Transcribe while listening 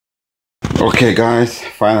Okay guys,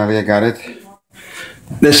 finally I got it.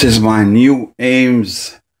 This is my new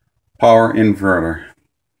Ames power inverter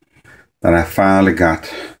that I finally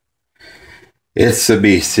got. It's a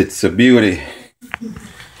beast, it's a beauty.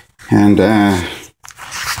 And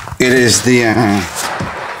it is the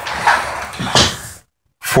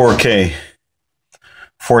 4K,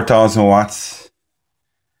 4000 watts,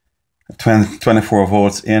 24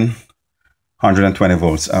 volts in, 120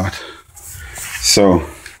 volts out. So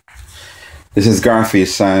this is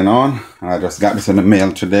Garfi's sign on. I just got this in the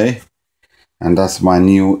mail today. And that's my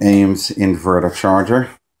new Ames inverter charger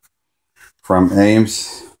from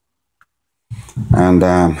Ames. And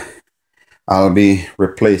I'll be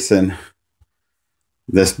replacing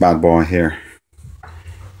this bad boy here.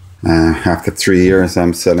 After 3 years,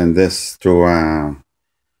 I'm selling this to a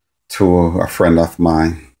friend of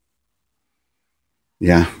mine.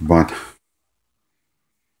 Yeah, but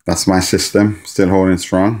that's my system, still holding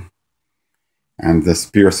strong. And this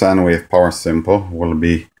pure sine wave power simple will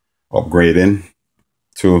be upgrading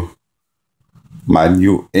to my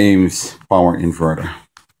new Ames power inverter.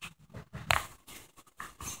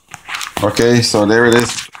 Okay, so there it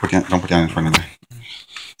is. Don't put it in front of me.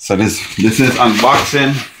 So this is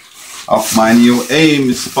unboxing of my new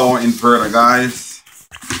Ames power inverter, guys.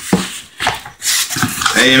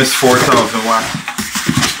 Ames 4000 watt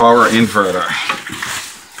power inverter.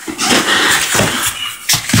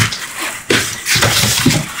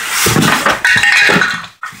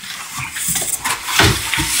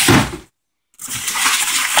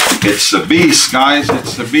 It's a beast, guys,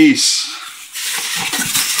 it's a beast.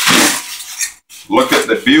 Look at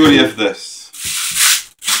the beauty of this.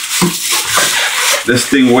 This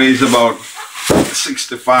thing weighs about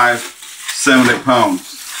 65, 70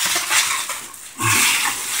 pounds.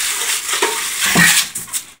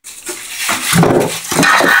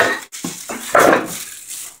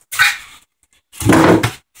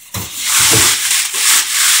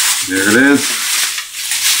 There it is.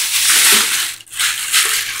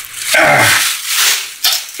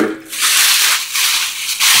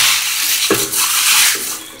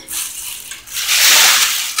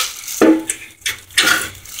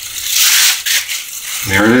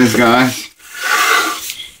 There it is, guys.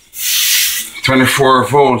 24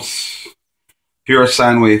 volts, pure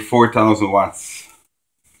sine wave, 4000 watts.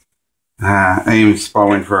 Ames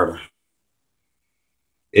power inverter.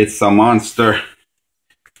 It's a monster.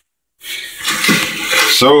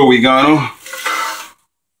 So we're gonna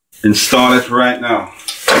install it right now.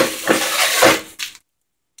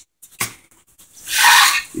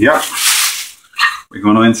 Yep, we're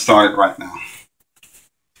gonna install it right now.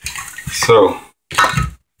 So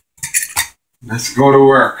let's go to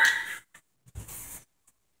work.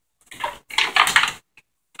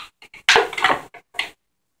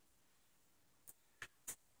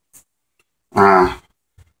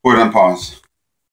 Put it on pause.